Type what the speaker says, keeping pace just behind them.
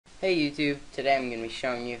Hey YouTube, today I'm going to be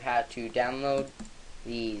showing you how to download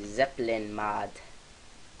the Zepplin mod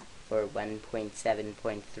for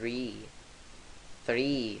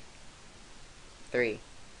 1.7.3.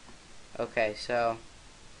 Okay, so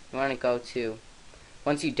you want to go to,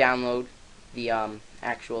 once you download the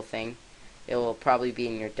actual thing, it will probably be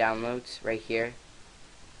in your downloads right here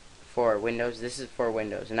for Windows. This is for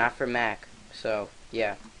Windows, not for Mac. So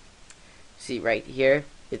yeah, see right here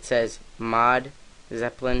it says mod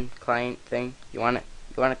Zepplin client thing. You want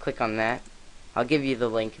to click on that. I'll give you the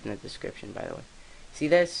link in the description, by the way. See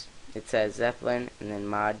this? It says Zepplin and then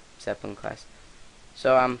mod Zepplin class.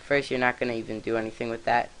 So first you're not gonna even do anything with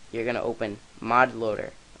that. You're gonna open mod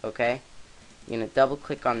loader. Okay? You're gonna double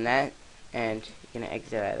click on that and you're gonna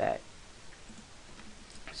exit out of that.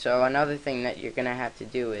 So another thing that you're gonna have to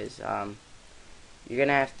do is you're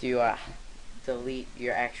gonna have to delete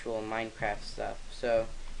your actual Minecraft stuff. So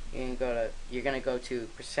you're gonna go to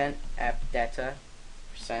 %appdata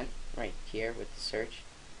 % right here with the search.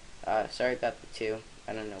 Sorry about the 2.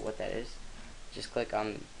 I don't know what that is. Just click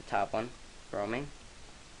on the top one, roaming.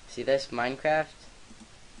 See this Minecraft?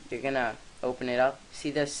 You're gonna open it up.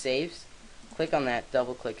 See this saves? Click on that.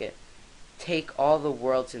 Double click it. Take all the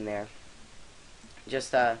worlds in there.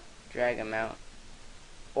 Just drag them out.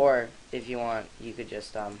 Or if you want, you could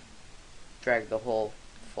just drag the whole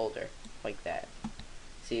folder like that.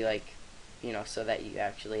 See, like, you know, so that you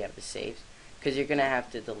actually have the saves, because you're gonna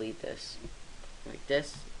have to delete this like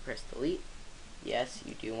this. Press delete. Yes,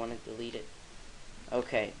 you do want to delete it.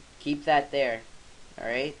 Okay, keep that there.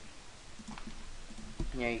 Alright,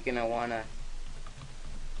 now you're gonna wanna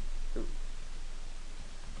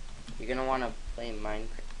play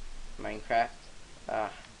Minecraft.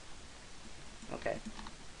 Okay,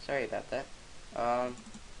 sorry about that.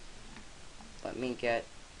 Let me get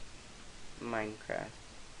Minecraft.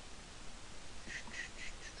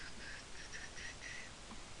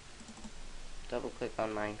 Double click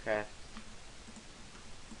on Minecraft.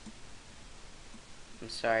 I'm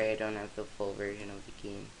sorry I don't have the full version of the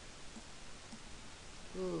game.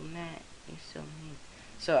 Ooh, Matt, you're so mean.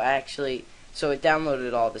 So it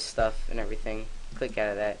downloaded all the stuff and everything. Click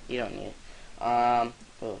out of that. You don't need it.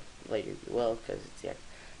 Well, later you will, because it's there.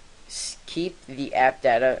 Keep the app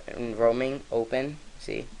data and roaming open.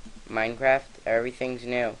 See, Minecraft, everything's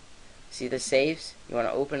new. See the saves? You want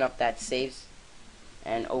to open up that saves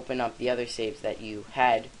and open up the other saves that you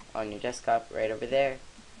had on your desktop right over there.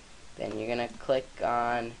 Then you're gonna click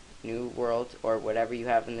on new world or whatever you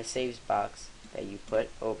have in the saves box that you put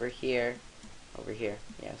over here,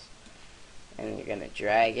 yes, and you're gonna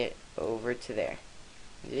drag it over to there.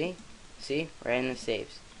 See, right in the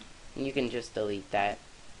saves, and you can just delete that.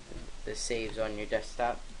 The saves on your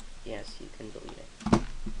desktop, yes, you can delete it.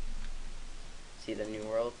 See the new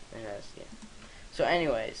world? It has, yeah. So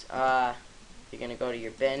anyways, you're gonna go to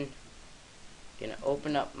your bin. You're gonna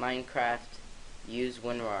open up Minecraft. Use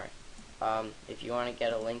WinRAR. If you want to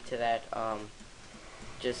get a link to that,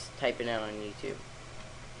 just type it in on YouTube.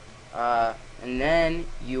 And then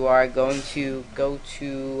you are going to go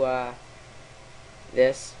to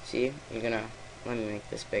this. See, you're gonna let me make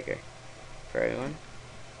this bigger for everyone.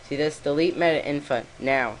 See this? Delete meta info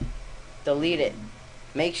now. Delete it.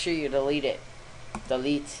 Make sure you delete it.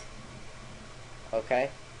 Delete.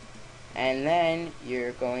 Okay. And then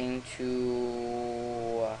you're going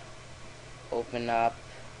to open up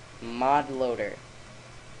mod loader.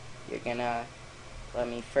 You're gonna, let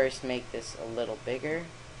me first make this a little bigger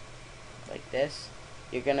like this.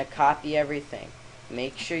 You're gonna copy everything.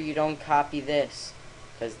 Make sure you don't copy this,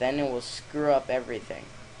 because then it will screw up everything.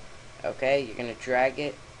 Okay, you're gonna drag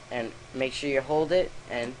it and make sure you hold it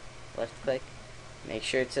and left click. Make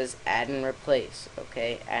sure it says add and replace.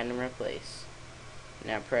 Okay, add and replace.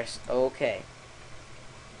 Now press OK.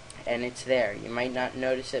 And it's there. You might not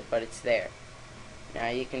notice it, but it's there. Now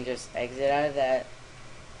you can just exit out of that.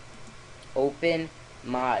 Open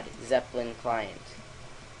mod Zepplin client.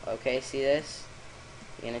 Okay, see this?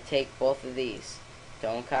 You're going to take both of these.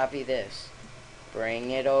 Don't copy this. Bring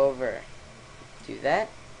it over. Do that.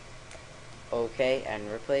 Okay, and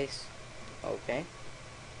replace. Okay.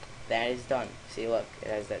 That is done. See, look, it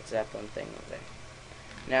has that Zepplin thing over there.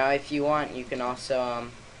 Now, if you want, you can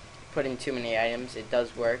also put in too many items. It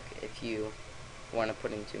does work if you want to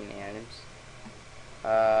put in too many items.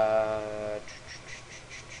 There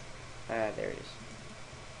it is.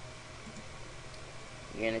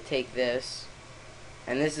 You're going to take this,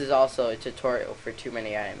 and this is also a tutorial for too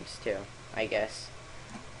many items too, I guess.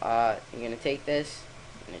 You're going to take this,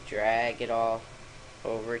 you're going to drag it all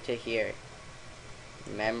over to here.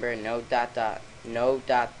 Remember, no dot dot. No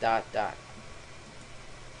dot dot dot.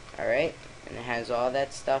 Alright? and it has all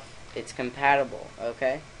that stuff. It's compatible,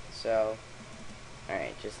 okay? So,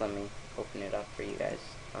 alright, just let me open it up for you guys.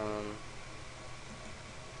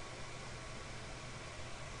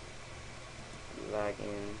 Log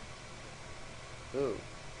in.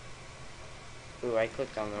 Ooh, I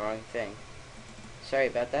clicked on the wrong thing. Sorry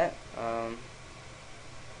about that.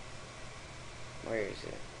 Where is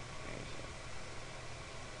it?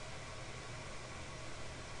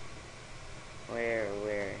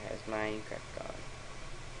 Where has Minecraft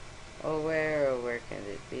gone? Where can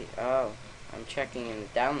it be? Oh, I'm checking in the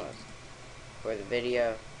downloads for the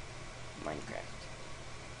video Minecraft.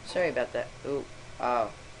 Sorry about that.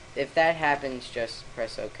 If that happens, just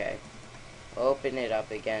press OK. Open it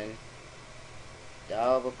up again.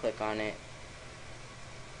 Double click on it.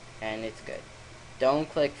 And it's good. Don't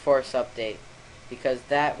click force update, because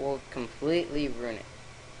that will completely ruin it.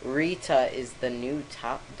 Rita is the new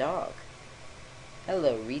top dog.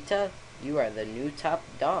 Hello, Rita. You are the new top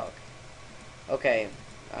dog. Okay,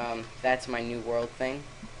 that's my new world thing.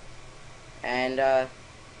 And,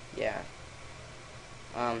 yeah.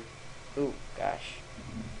 Ooh, gosh.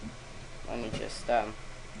 Let me just,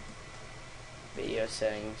 video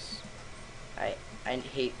settings. I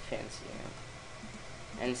hate fancy, you know.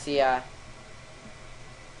 And see,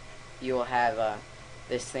 you will have,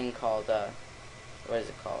 this thing called, what is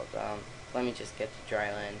it called? Let me just get to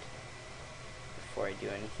dry land before I do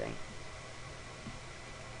anything.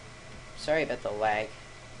 Sorry about the lag,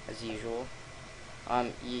 as usual.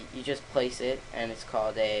 You just place it, and it's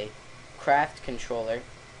called a craft controller.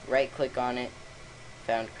 Right click on it,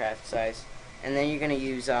 found craft size, and then you're gonna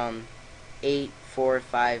use 8, 4,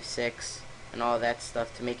 5, 6, and all that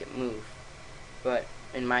stuff to make it move. But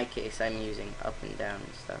in my case, I'm using up and down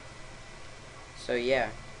and stuff. So yeah,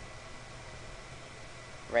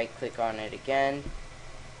 right click on it again,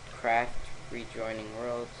 craft rejoining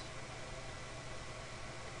worlds,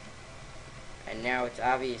 and now it's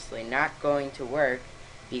obviously not going to work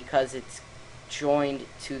because it's joined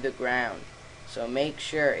to the ground. So make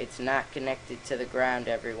sure it's not connected to the ground,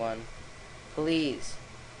 everyone. Please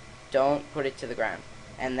don't put it to the ground.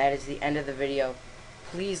 And that is the end of the video.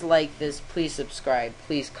 Please like this, please subscribe,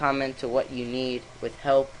 please comment to what you need with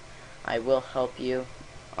help. I will help you.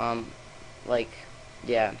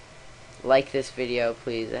 Yeah, like this video,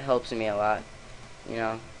 please. It helps me a lot. You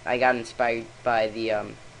know, I got inspired by the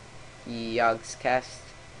TheYogBros.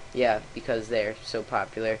 Yeah, because they're so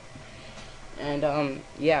popular. And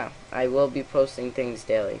yeah, I will be posting things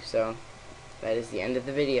daily. So that is the end of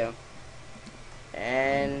the video.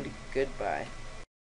 And goodbye.